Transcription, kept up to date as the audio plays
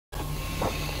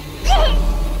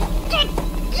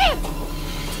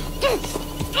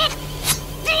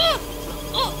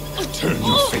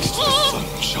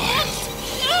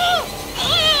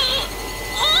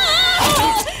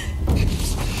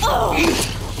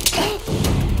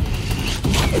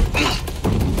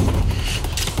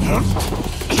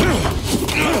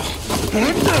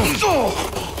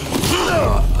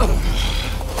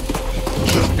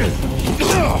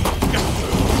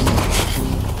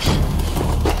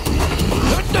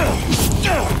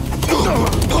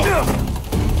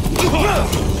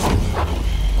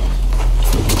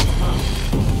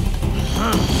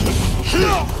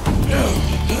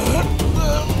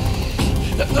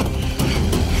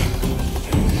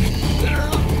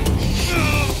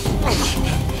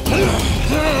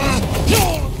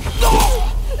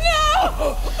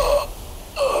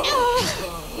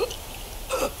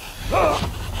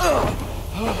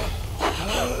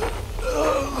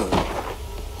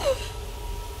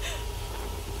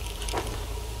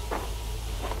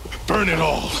Burn it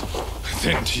all,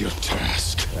 then to your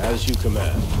task. As you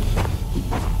command.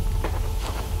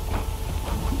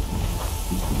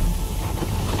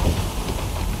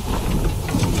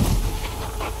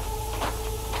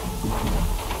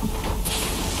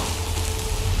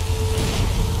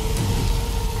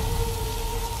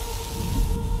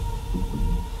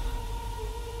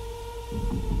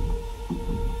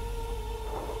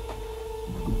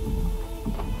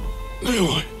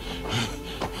 Aloy.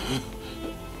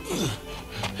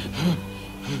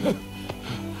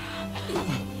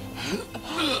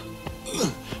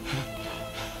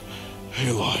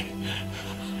 Aloy.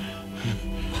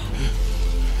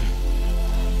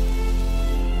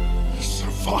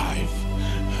 Survive.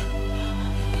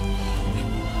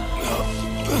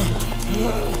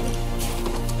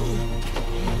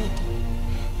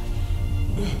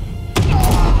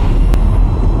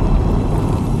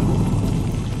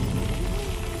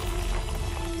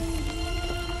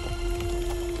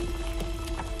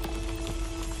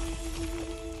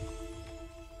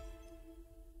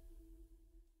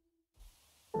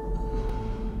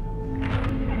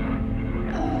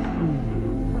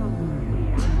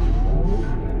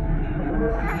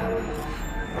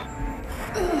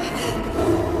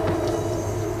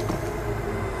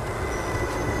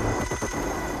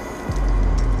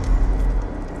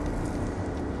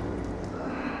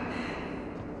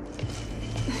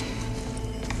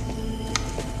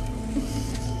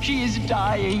 She is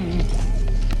dying.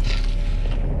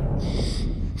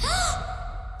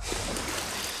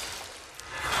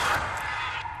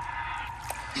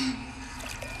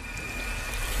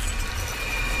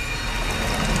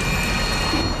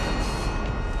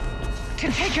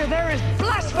 To take her there is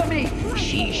blasphemy.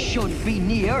 She should be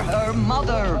near her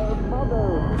mother.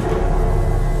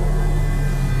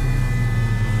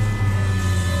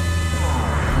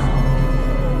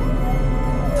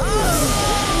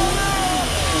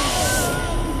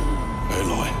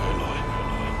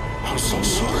 I'm so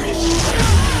sorry.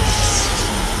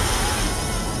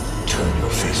 Turn your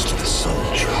face to the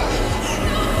sun, child.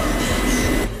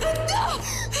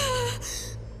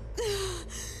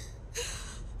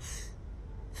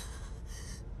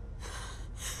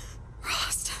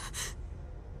 Rost.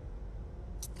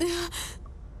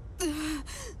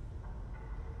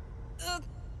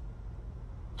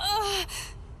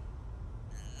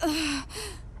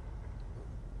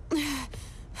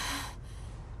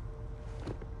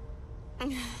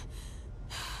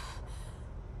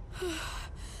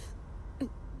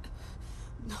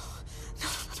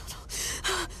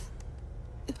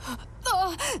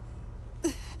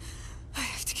 I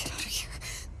have to get out of here.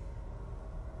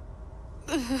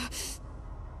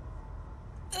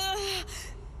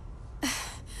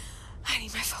 I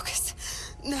need my focus.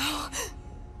 No.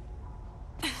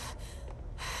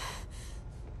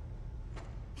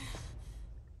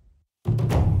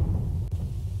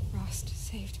 Rost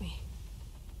saved me.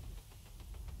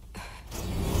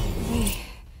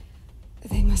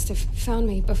 They must have found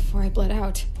me before I bled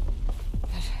out.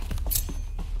 But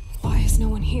why is no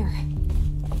one here?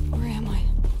 Where am I?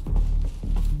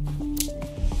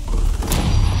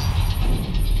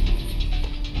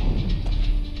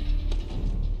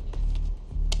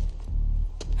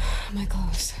 My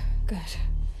clothes. Good.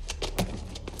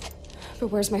 But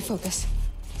where's my focus?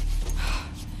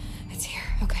 It's here.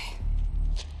 Okay.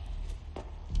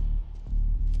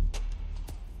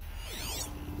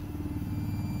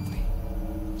 Wait.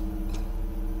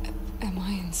 Am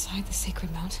I inside the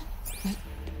sacred mountain? But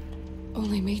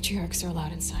only matriarchs are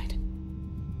allowed inside.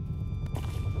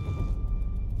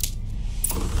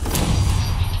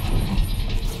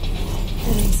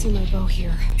 I didn't see my bow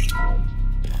here.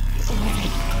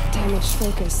 Damaged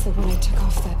focus, that when I took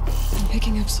off that, I'm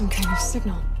picking up some kind of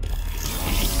signal.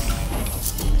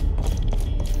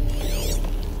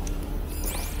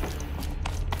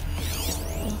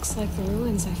 Looks like the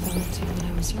ruins I fell into when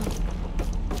I was young.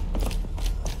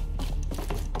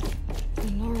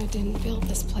 Nora didn't build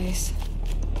this place.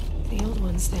 The old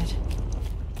ones did.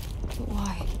 But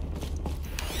why?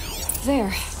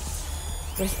 There.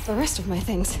 With the rest of my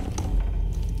things.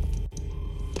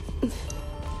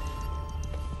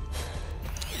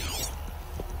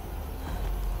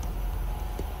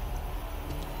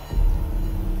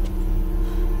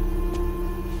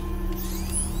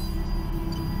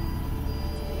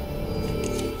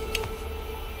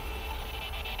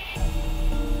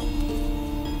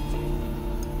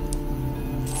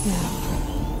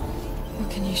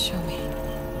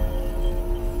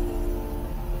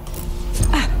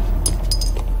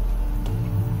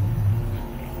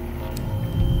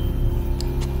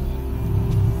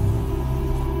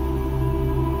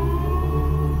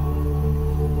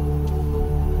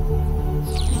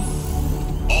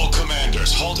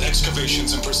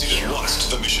 Excavations and proceed at once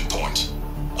to the mission point.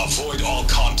 Avoid all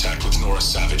contact with Nora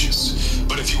savages,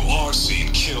 but if you are seen,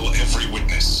 kill every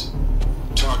witness.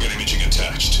 Target imaging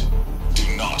attached. Do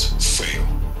not fail.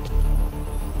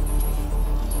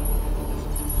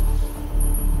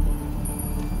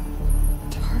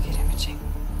 Target imaging.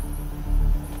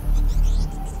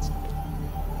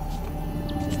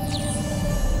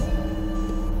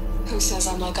 Who says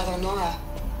I'm like other Nora?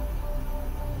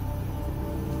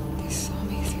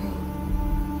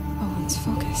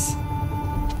 Focus.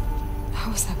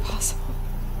 How is that possible?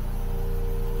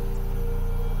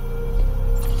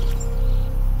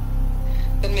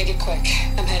 Then make it quick.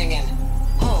 I'm heading in.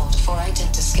 Hold for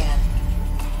identiscan.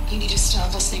 You need to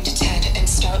stop listening to Ted and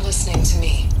start listening to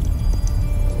me.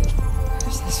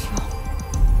 Where's this from?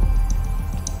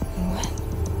 And when?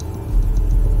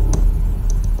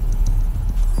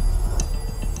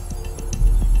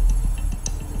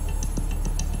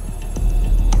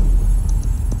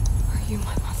 You, my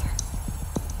mother.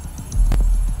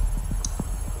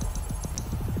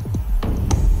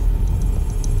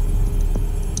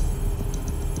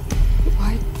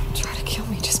 Why try to kill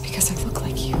me just because I look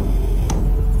like you?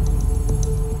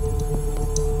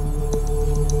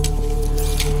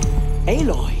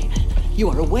 Aloy, you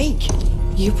are awake.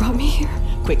 You brought me here?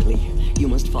 Quickly, you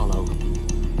must follow.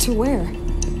 To where?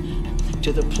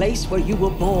 To the place where you were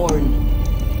born.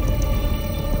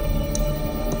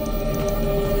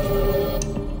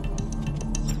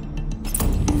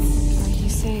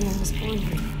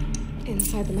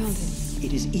 Inside the mountain.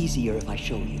 It is easier if I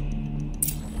show you.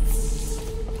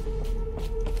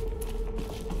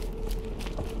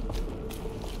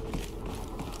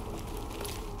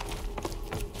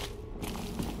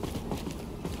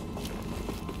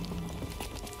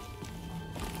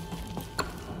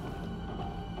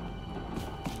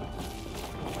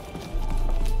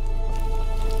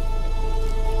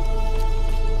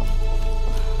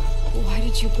 Why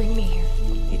did you bring me here?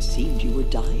 It seemed you were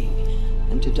dying.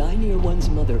 And to die near one's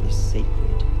mother is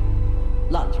sacred.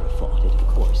 Landra fought it, of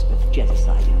course, but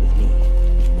genocided with me.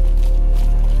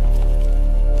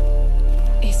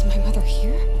 Is my mother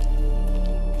here?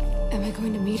 Am I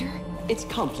going to meet her? It's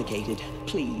complicated.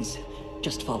 Please,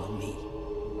 just follow me.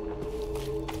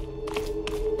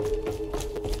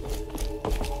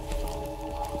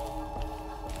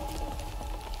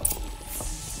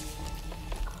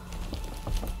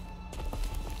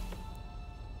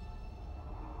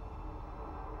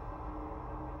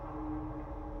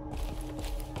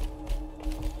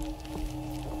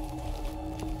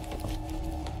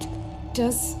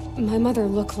 Does my mother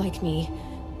look like me,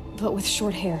 but with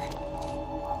short hair?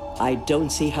 I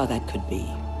don't see how that could be.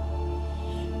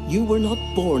 You were not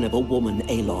born of a woman,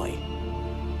 Aloy.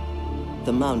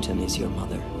 The mountain is your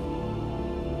mother.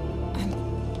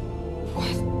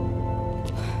 What?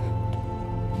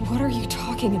 What are you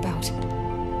talking about?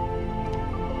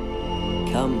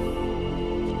 Come.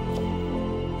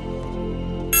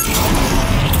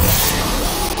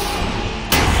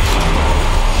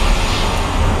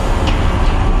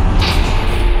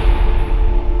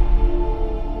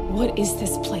 What is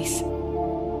this place?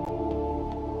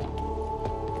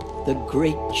 The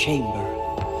Great Chamber,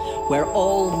 where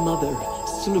All-Mother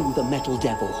slew the Metal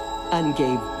Devil and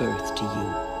gave birth to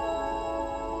you.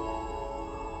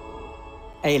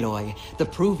 Aloy, the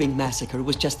Proving Massacre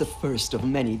was just the first of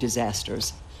many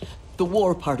disasters. The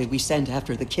war party we sent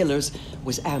after the killers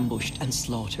was ambushed and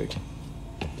slaughtered.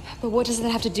 But what does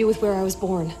that have to do with where I was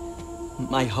born?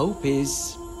 My hope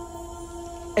is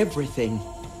everything.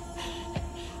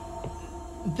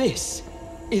 This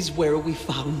is where we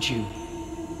found you.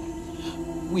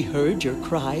 We heard your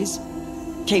cries,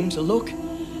 came to look,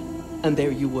 and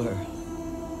there you were.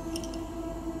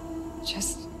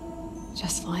 Just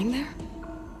lying there?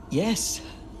 Yes.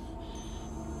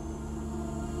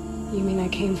 You mean I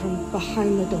came from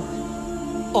behind the door?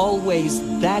 Always,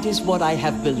 that is what I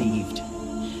have believed.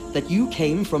 that you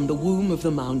came from the womb of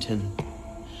the mountain.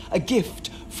 A gift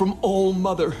from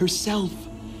All-Mother herself.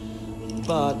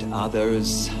 But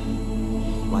others,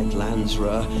 like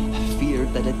Lansra,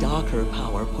 feared that a darker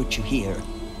power put you here.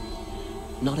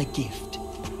 Not a gift,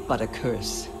 but a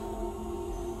curse.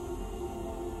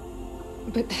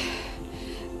 But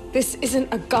this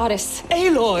isn't a goddess.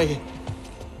 Aloy!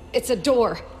 It's a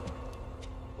door.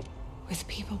 With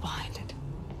people behind it.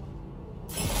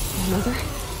 My mother?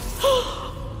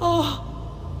 Oh!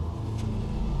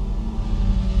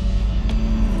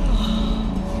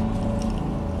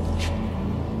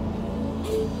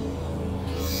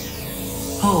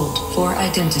 Hold for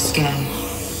identiscan.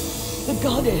 The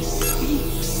goddess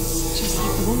speaks. Just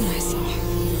like the woman I saw.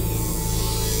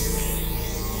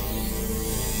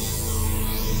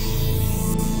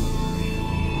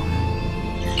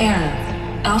 Error.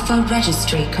 Alpha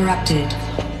registry corrupted.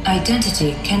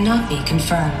 Identity cannot be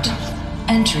confirmed.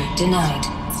 Entry denied.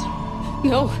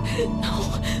 No,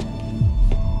 no.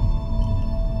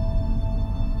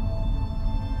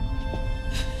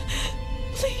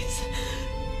 Please.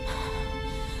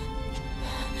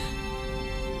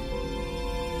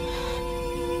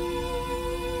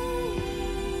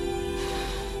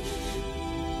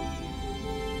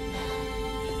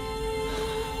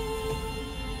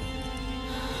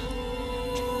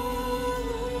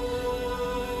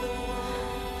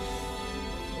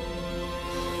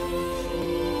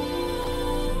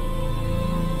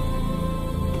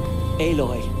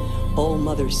 Aloy,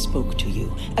 All-Mother spoke to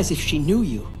you, as if she knew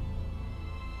you.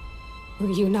 Were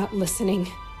you not listening?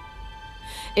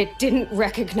 It didn't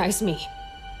recognize me.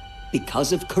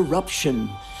 Because of corruption.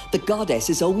 The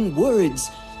goddess's own words.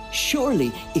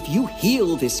 Surely, if you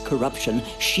heal this corruption,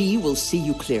 she will see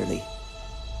you clearly.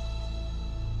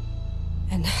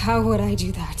 And how would I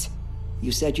do that?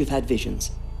 You said you've had visions.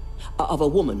 Of a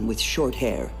woman with short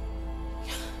hair.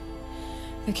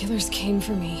 The killers came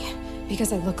for me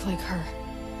because I look like her.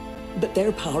 But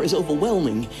their power is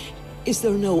overwhelming. Is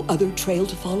there no other trail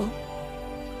to follow?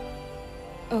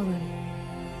 Owen.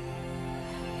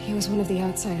 He was one of the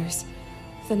outsiders.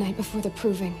 The night before the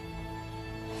proving.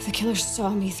 The killers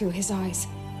saw me through his eyes.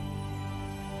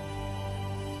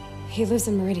 He lives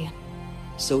in Meridian.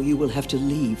 So you will have to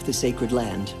leave the sacred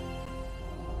land.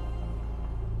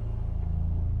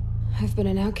 I've been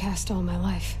an outcast all my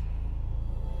life.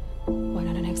 Why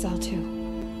not an exile too?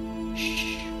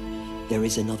 Shh. There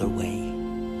is another way.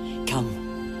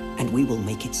 Come, and we will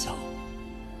make it so.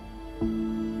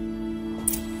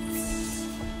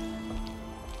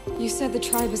 You said the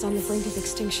tribe is on the brink of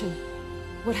extinction.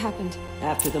 What happened?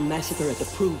 After the massacre at the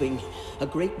Proving, a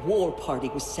great war party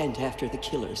was sent after the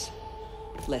killers.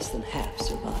 Less than half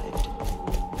survived.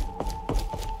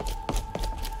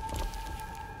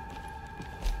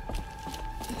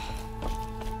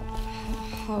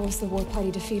 How was the war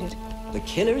party defeated? The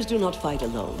killers do not fight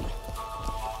alone.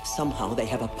 Somehow they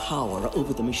have a power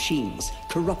over the machines,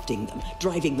 corrupting them,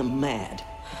 driving them mad.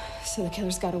 So the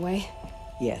killers got away?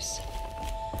 Yes.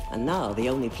 And now the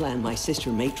only plan my sister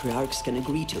matriarchs can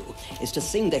agree to is to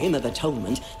sing the Hymn of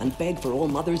Atonement and beg for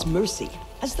All-Mother's mercy,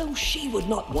 as though she would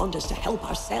not want us to help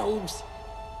ourselves.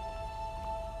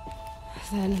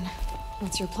 Then,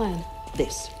 what's your plan?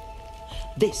 This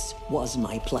was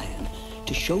my plan.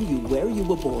 To show you where you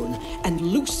were born and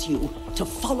loose you to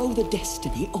follow the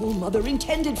destiny All-Mother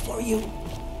intended for you.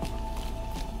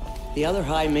 The other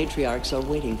High Matriarchs are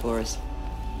waiting for us.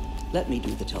 Let me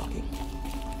do the talking.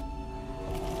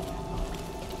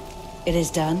 It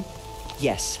is done?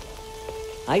 Yes.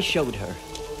 I showed her.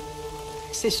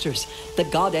 Sisters, the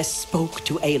goddess spoke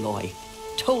to Aloy.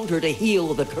 Told her to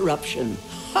heal the corruption.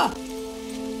 Ha!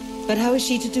 But how is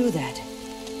she to do that?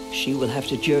 She will have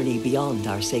to journey beyond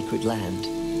our sacred land.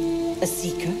 A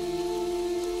seeker?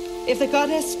 If the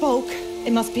goddess spoke,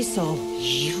 it must be so.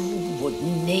 You would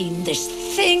name this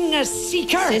thing a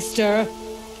seeker? Sister!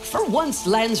 For once,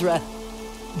 Lansra,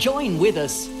 join with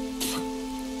us.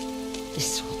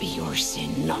 This will be your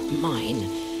sin, not mine.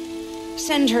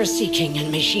 Send her seeking, and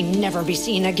may she never be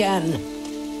seen again.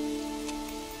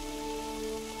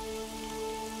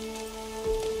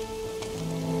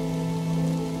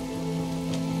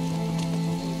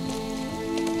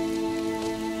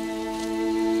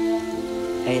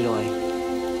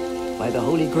 Aloy, by the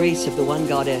holy grace of the One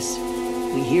Goddess,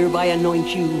 we hereby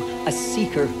anoint you a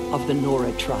seeker of the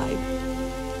Nora tribe.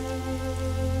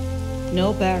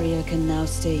 No barrier can now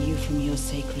stay you from your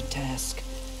sacred task.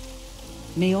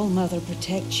 May All-Mother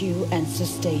protect you and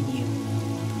sustain you.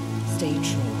 Stay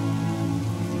true.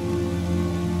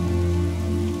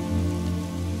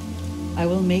 I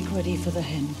will make ready for the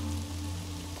hymn.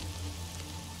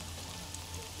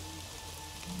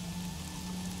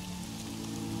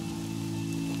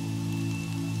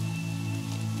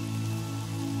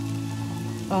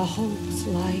 Our hopes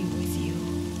lie with you.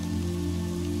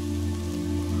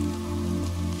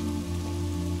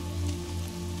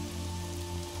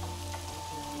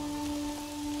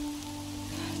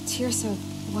 Teersa,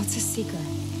 what's a seeker?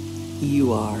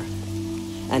 You are.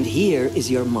 And here is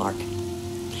your mark.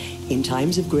 In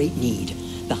times of great need,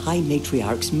 the High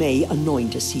Matriarchs may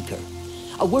anoint a seeker.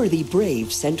 A worthy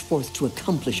brave sent forth to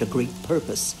accomplish a great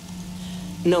purpose.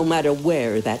 No matter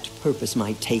where that purpose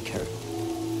might take her.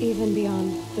 Even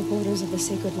beyond the borders of the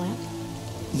sacred land?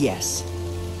 Yes.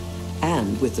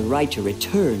 And with the right to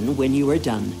return when you are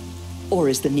done, or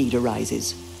as the need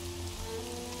arises.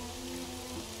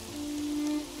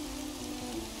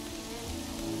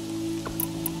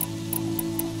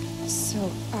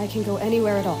 So I can go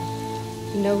anywhere at all?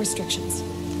 No restrictions?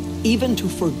 Even to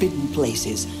forbidden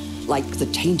places, like the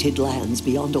tainted lands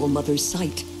beyond All-Mother's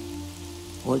sight.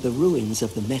 Or the ruins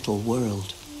of the metal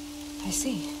world. I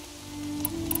see.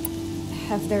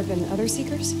 Have there been other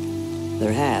seekers?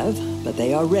 There have, but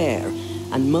they are rare,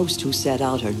 and most who set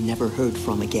out are never heard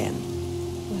from again.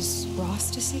 Was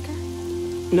Rost a seeker?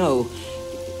 No,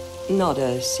 not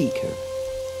a seeker.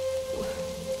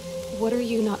 What are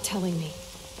you not telling me?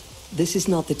 This is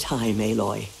not the time,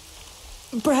 Aloy.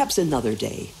 Perhaps another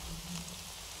day.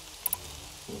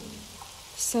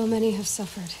 So many have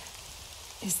suffered.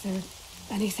 Is there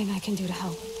anything I can do to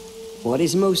help? What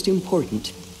is most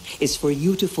important is for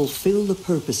you to fulfill the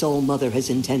purpose All-Mother has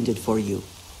intended for you.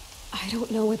 I don't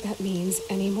know what that means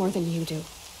any more than you do.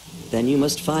 Then you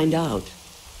must find out.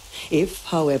 If,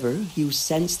 however, you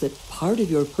sense that part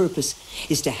of your purpose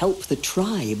is to help the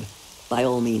tribe, by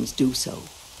all means do so.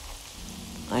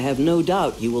 I have no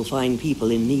doubt you will find people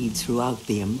in need throughout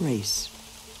the Embrace.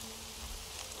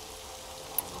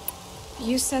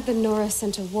 You said the Nora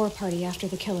sent a war party after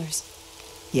the killers.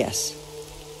 Yes,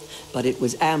 but it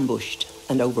was ambushed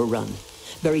and overrun.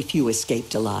 Very few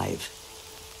escaped alive.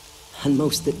 And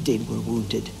most that did were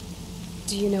wounded.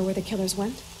 Do you know where the killers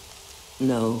went?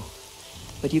 No,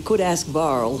 but you could ask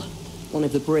Varl, one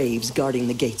of the braves guarding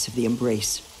the gates of the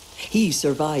Embrace. He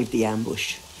survived the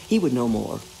ambush. He would know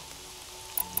more.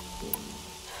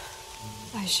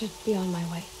 I should be on my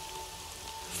way.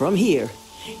 From here,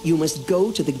 you must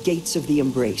go to the gates of the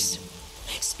Embrace.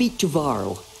 Speak to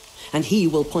Varl, and he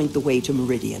will point the way to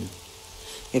Meridian.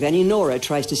 If any Nora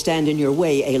tries to stand in your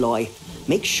way, Aloy,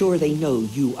 make sure they know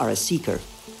you are a seeker.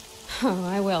 Oh,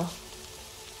 I will.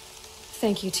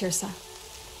 Thank you, Teersa,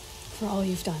 for all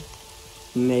you've done.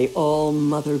 May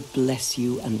All-Mother bless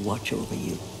you and watch over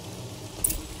you.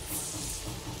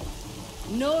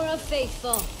 Nora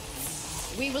faithful,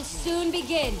 we will soon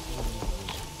begin.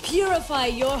 Purify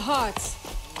your hearts.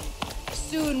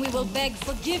 Soon we will beg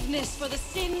forgiveness for the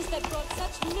sins that brought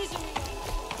such misery.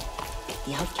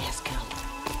 The outcast count.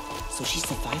 So she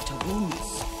survived her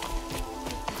wounds.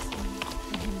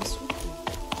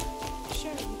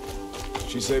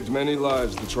 She saved many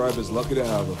lives. The tribe is lucky to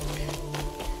have her.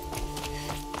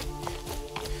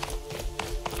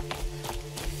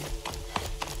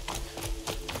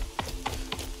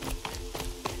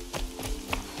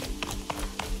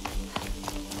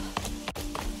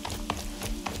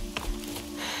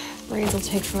 Brains will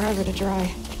take forever to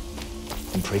dry.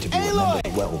 And pray to be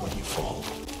remembered well when you fall.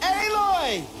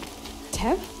 Aloy!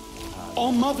 Teb?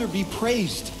 All-Mother be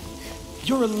praised.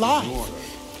 You're alive. Nora,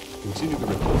 continue the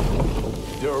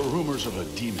report. There are rumors of a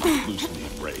demon loose in the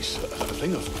Embrace. A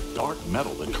thing of dark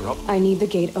metal that corrupts... I need the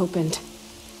gate opened.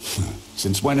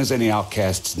 Since when has any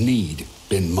outcast's need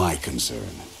been my concern?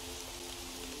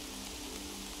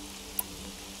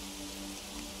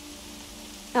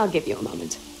 I'll give you a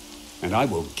moment. And I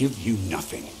will give you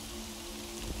nothing.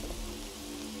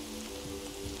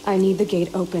 I need the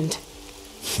gate opened.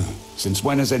 Since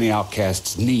when has any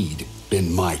outcast's need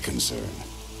been my concern?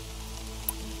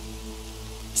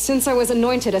 Since I was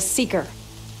anointed a seeker.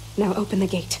 Now open the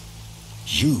gate.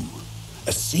 You,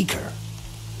 a seeker?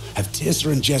 Have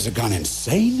Teersa and Jezza gone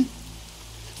insane?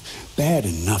 Bad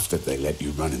enough that they let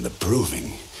you run in the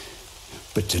Proving.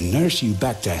 But to nurse you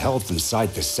back to health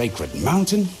inside the sacred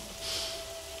mountain?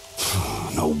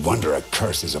 No wonder a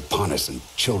curse is upon us and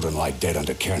children lie dead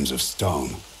under cairns of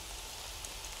stone.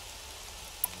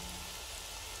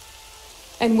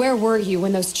 And where were you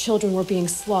when those children were being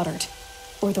slaughtered?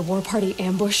 Or the war party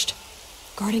ambushed?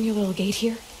 Guarding your little gate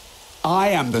here? I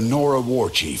am the Nora War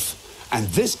Chief, and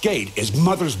this gate is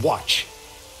Mother's watch.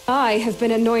 I have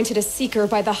been anointed a seeker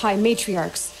by the High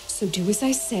Matriarchs, so do as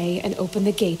I say and open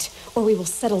the gate, or we will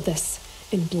settle this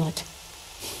in blood.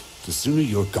 The sooner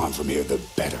you're gone from here, the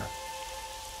better.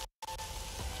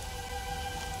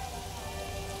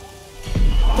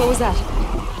 What was that?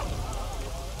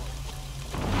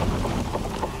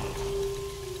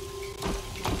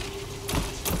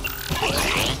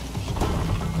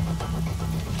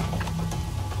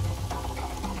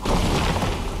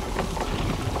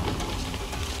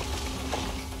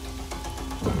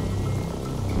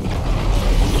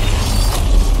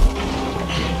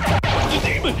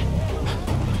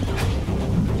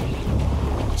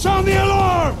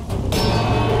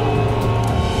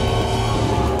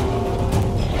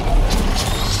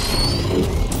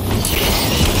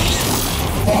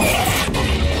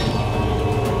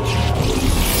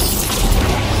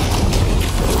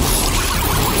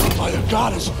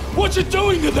 it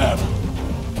doing to them?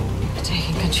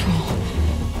 Taking control.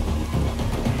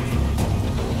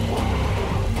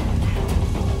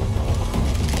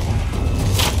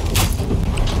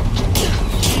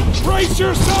 Brace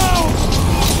yourselves!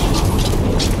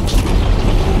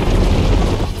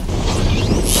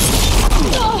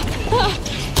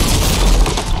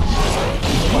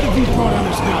 What have you brought on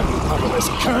us now, you motherless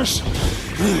curse?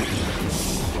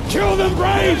 Kill them,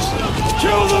 Braves!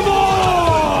 Kill them all!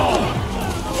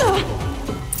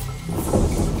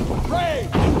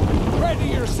 Braves, ready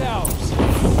yourselves!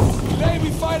 Today we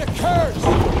fight a curse!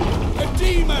 A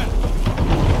demon!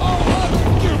 Oh, Mother,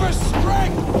 give us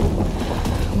strength!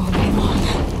 Won't be long.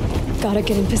 Gotta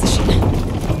get in position. Here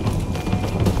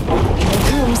it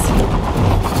comes.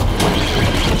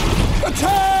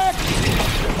 Attack!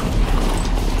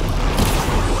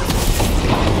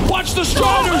 Watch the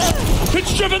Striders!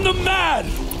 It's driven them mad!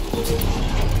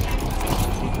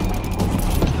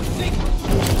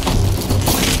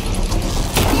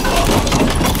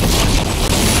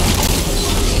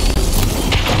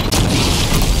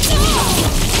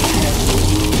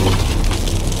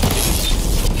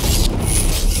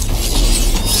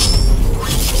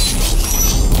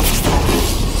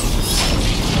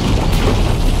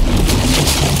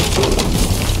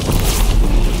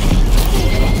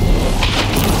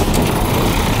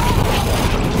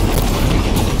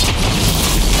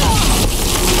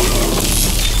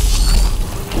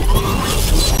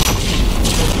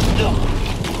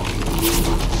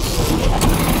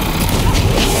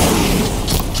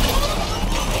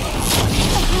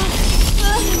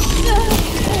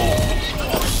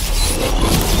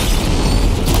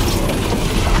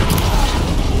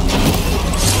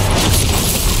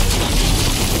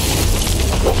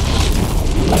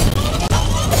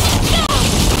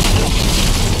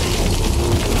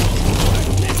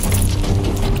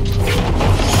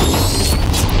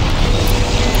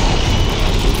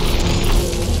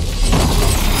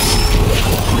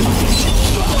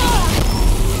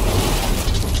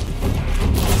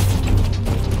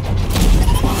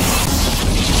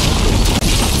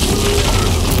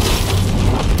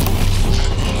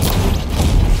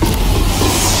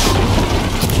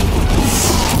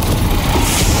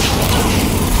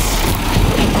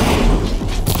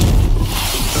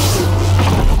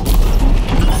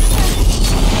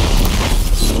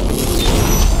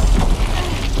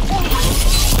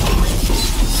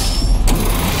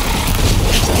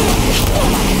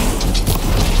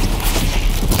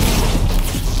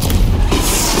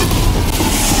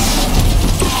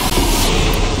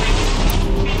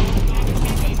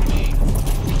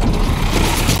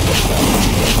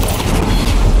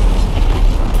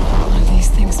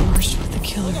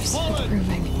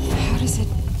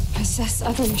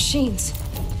 Other machines.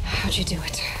 How'd you do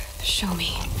it? Show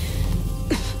me.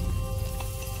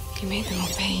 You made them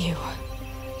obey you.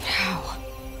 How?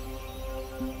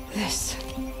 This.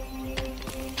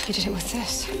 You did it with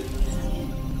this.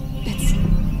 It's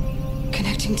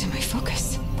connecting to my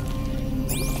focus.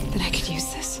 Then I could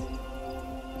use this.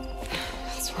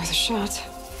 It's worth a shot.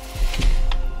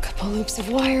 Couple loops of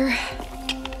wire.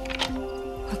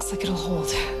 Looks like it'll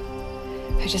hold.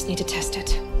 I just need to test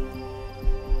it.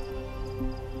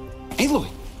 Aloy,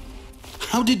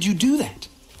 how did you do that?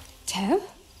 Teb?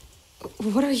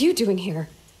 What are you doing here?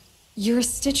 You're a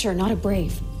Stitcher, not a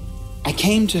Brave. I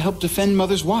came to help defend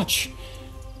Mother's Watch,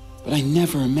 but I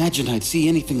never imagined I'd see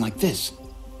anything like this.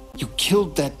 You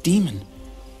killed that demon,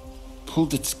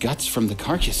 pulled its guts from the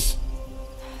carcass.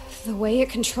 The way it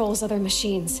controls other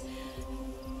machines.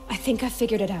 I think I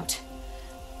figured it out.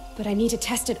 But I need to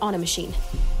test it on a machine.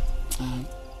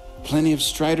 Plenty of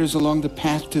Striders along the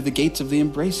path to the gates of the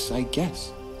Embrace, I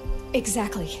guess.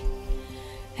 Exactly.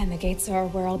 And the gates are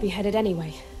where I'll be headed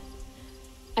anyway.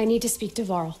 I need to speak to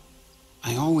Varl.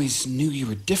 I always knew you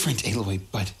were different, Aloy,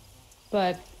 but...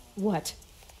 But what?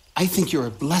 I think you're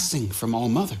a blessing from All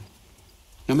Mother.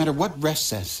 No matter what Resh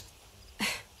says.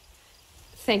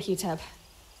 Thank you, Teb.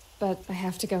 But I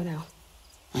have to go now.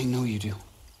 I know you do.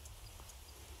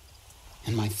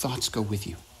 And my thoughts go with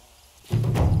you.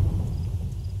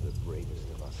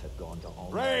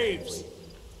 Braves!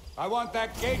 I want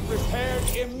that gate repaired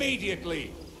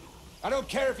immediately. I don't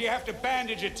care if you have to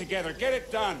bandage it together. Get it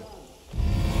done.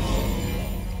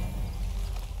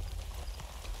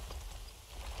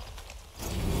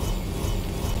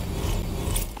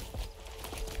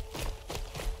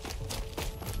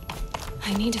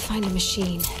 I need to find a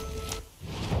machine.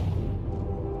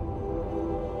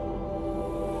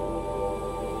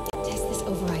 Test this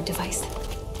override device.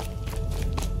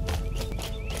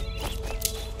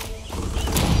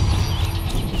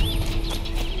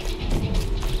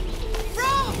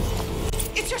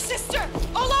 It's your sister!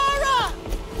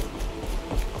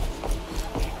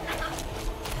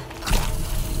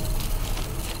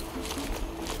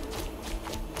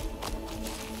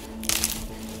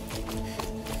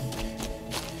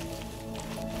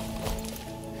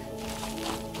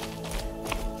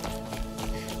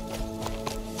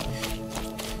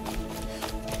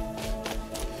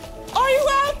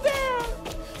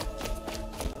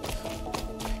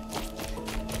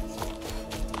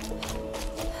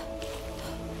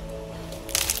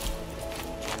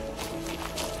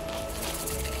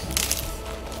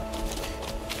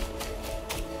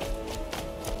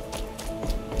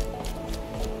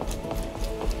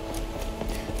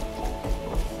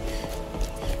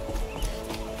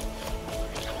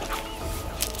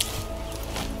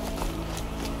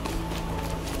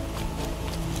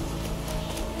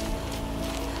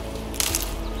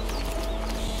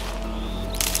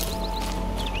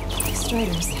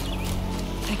 Striders.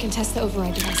 I can test the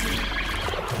override device.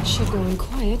 Should go in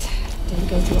quiet, then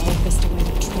go through all of this to wind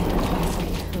up trampled by a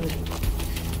frightened herd.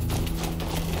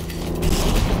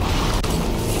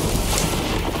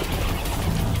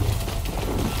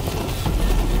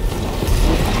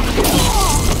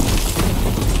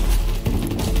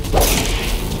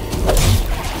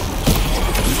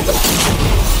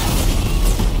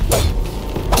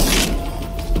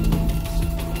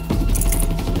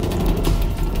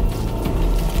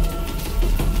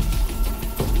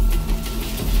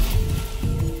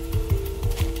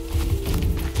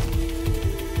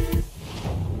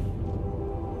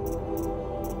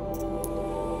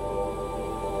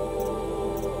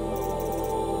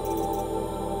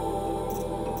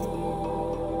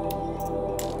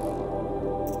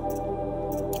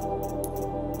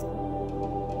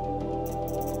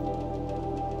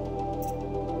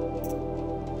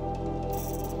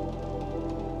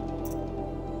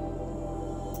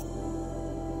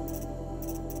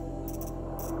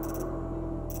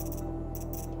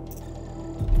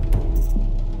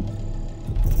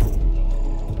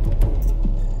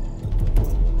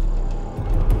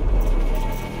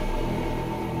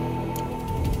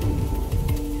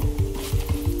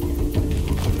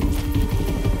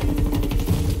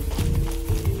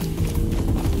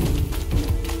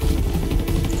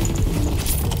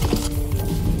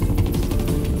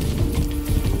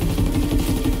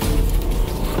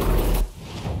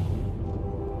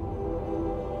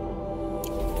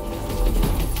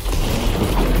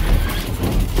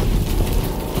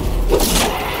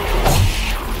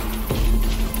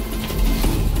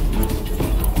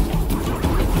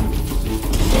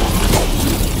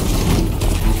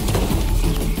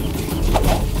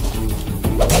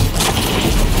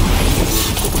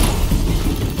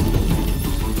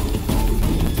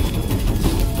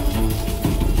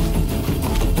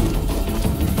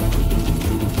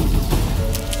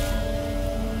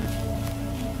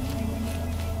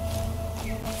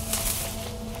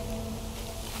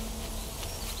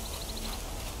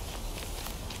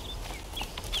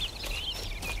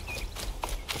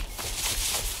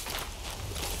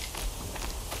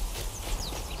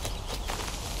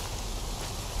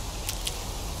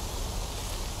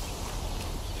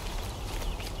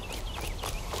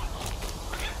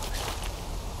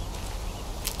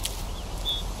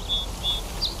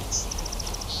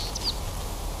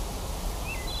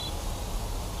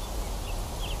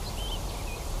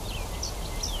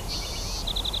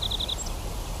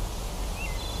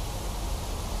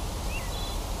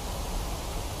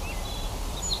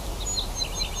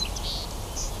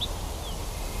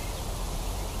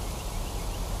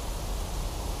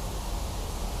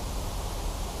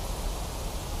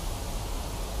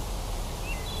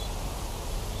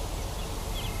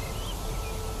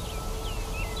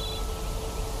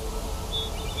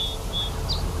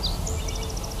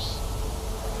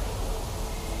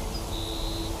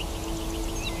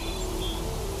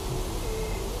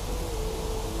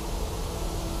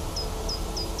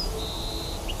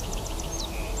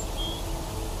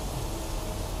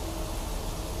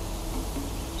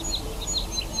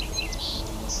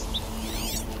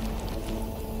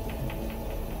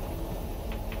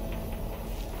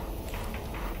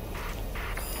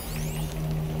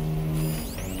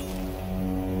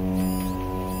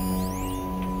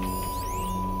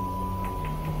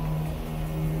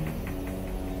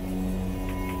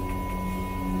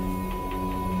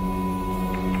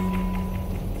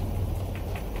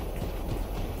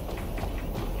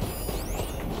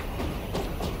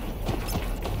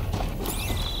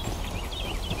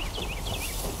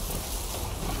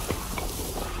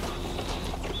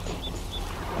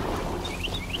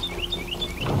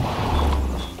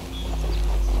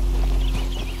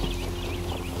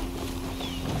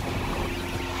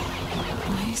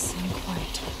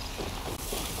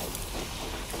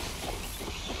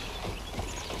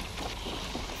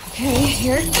 Okay,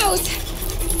 here it goes.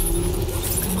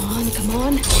 Come on, come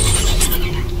on.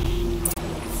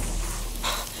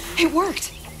 It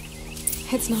worked.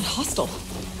 It's not hostile.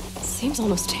 Seems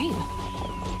almost tame.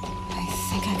 I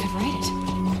think I could write it.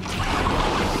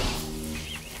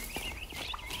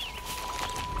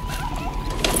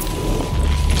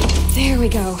 There we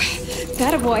go.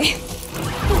 That a boy.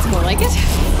 That's more like it.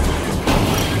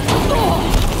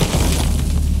 Oh!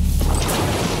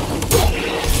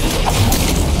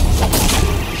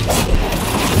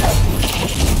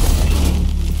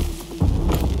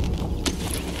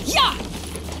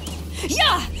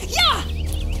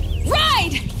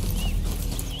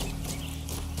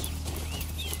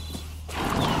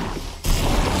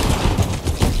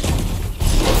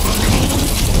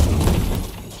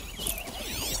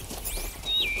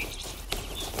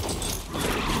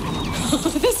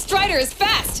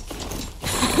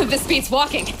 This beats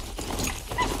walking.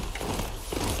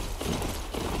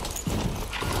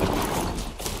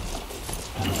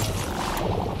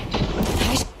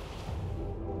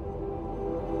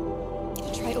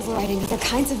 Try overriding other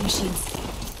kinds of machines.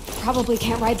 Probably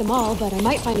can't ride them all, but I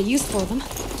might find a use for them.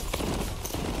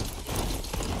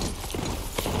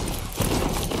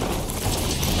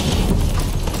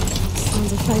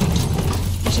 Sounds of fighting.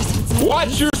 Just outside.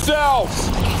 Watch yourselves!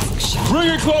 Bring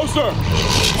it closer!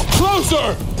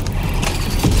 Closer!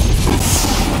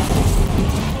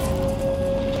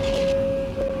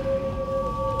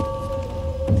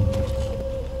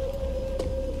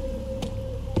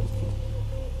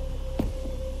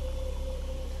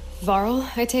 Varl,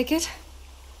 I take it?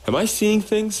 Am I seeing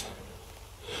things?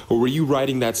 Or were you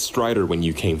riding that Strider when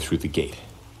you came through the gate?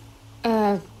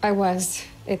 I was.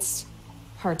 It's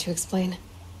hard to explain.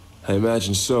 I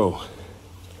imagine so.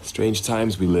 Strange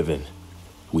times we live in.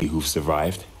 We who've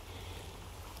survived.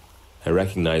 I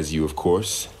recognize you, of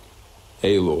course.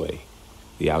 Aloy,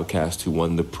 the outcast who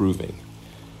won the Proving.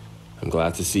 I'm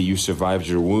glad to see you survived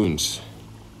your wounds.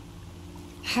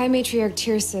 High Matriarch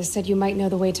Tirsa said you might know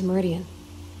the way to Meridian.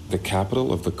 The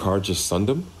capital of the Carja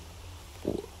Sundom?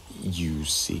 You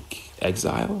seek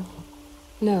exile?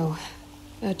 No.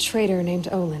 A traitor named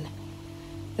Olin.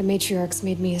 The Matriarchs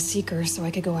made me a seeker so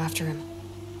I could go after him.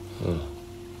 Huh.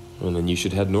 Well, then you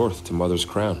should head north to Mother's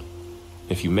Crown.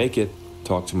 If you make it,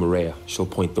 talk to Maria. She'll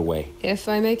point the way. If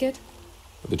I make it?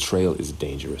 The trail is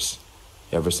dangerous.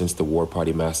 Ever since the War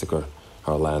Party massacre,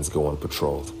 our lands go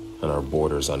unpatrolled, and our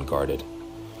borders unguarded.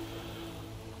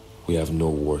 We have no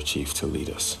war chief to lead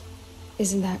us.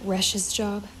 Isn't that Resh's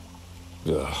job?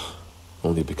 Ugh.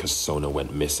 Only because Sona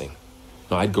went missing.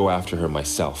 Now, I'd go after her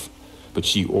myself, but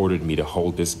she ordered me to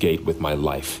hold this gate with my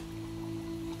life.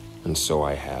 And so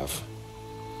I have.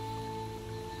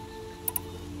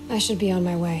 I should be on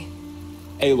my way.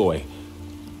 Aloy,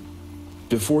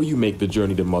 before you make the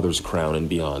journey to Mother's Crown and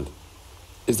beyond,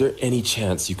 is there any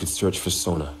chance you could search for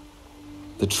Sona?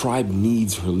 The tribe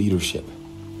needs her leadership.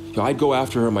 I'd go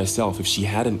after her myself if she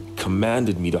hadn't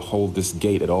commanded me to hold this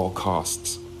gate at all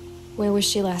costs. Where was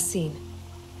she last seen?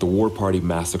 The War Party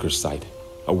massacre site.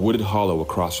 A wooded hollow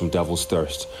across from Devil's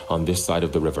Thirst, on this side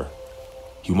of the river.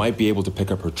 You might be able to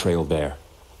pick up her trail there.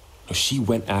 She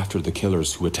went after the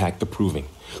killers who attacked the Proving,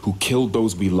 who killed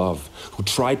those we love, who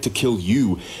tried to kill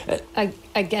you. I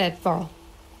get it, Varl.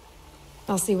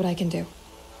 I'll see what I can do.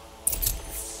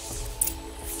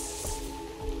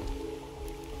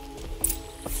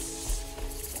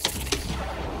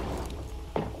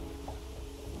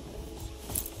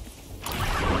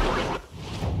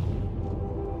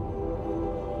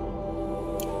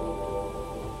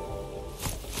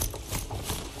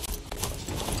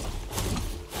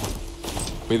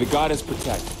 May the goddess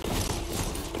protect.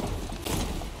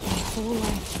 My whole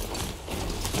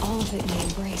life, all of it we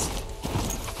embraced.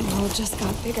 The world just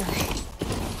got bigger,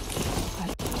 but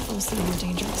also more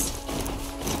dangerous.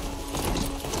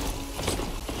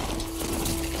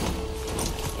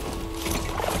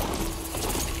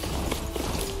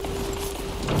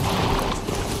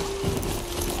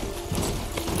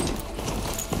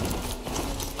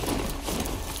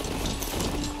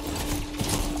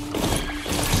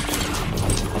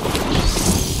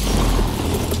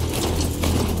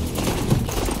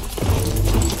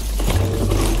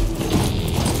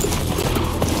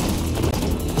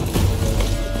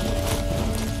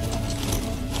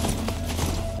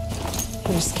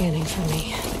 Scanning for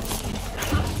me.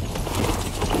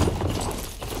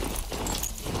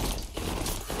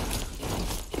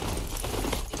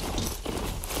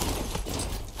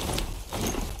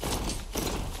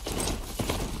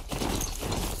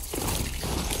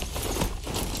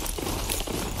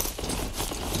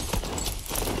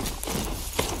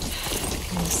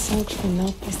 Kind of soaked from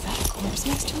milk. Is that a corpse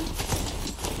next to it?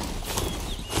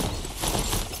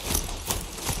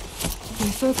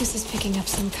 My focus is picking up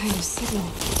some kind of signal.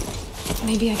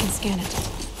 Maybe I can scan it.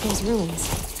 Those ruins.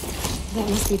 That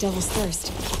must be Devil's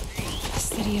Thirst. The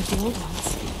city of the old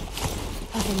ones.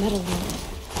 Of the metal world.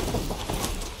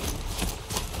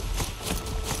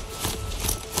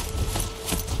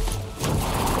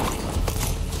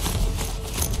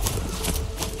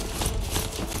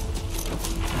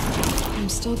 I'm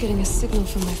still getting a signal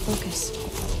from my focus.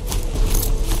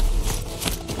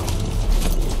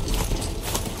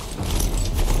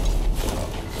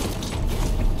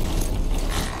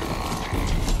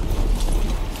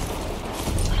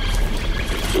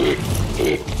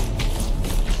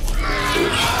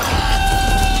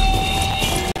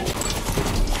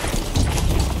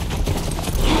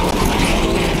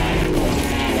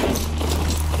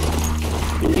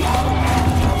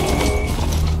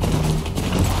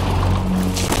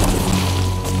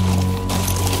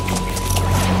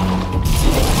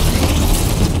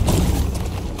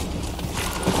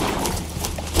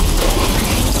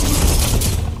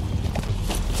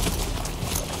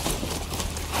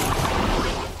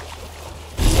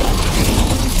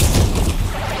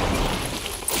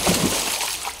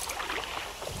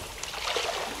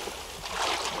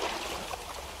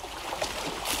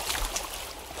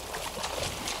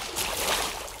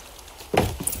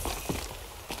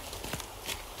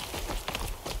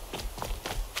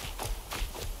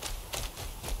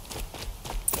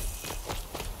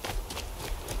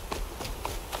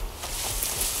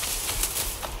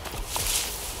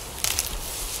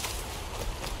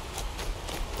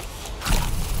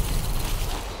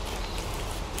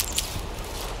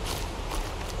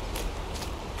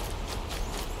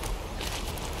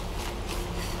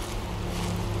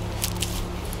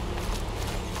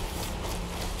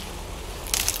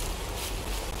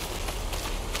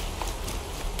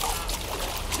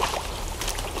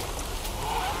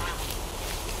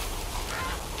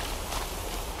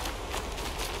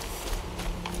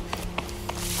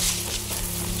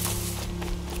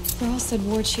 Thrall said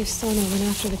War Chief Sona went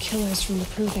after the killers from the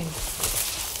Proving.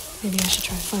 Maybe I should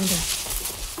try to find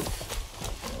her.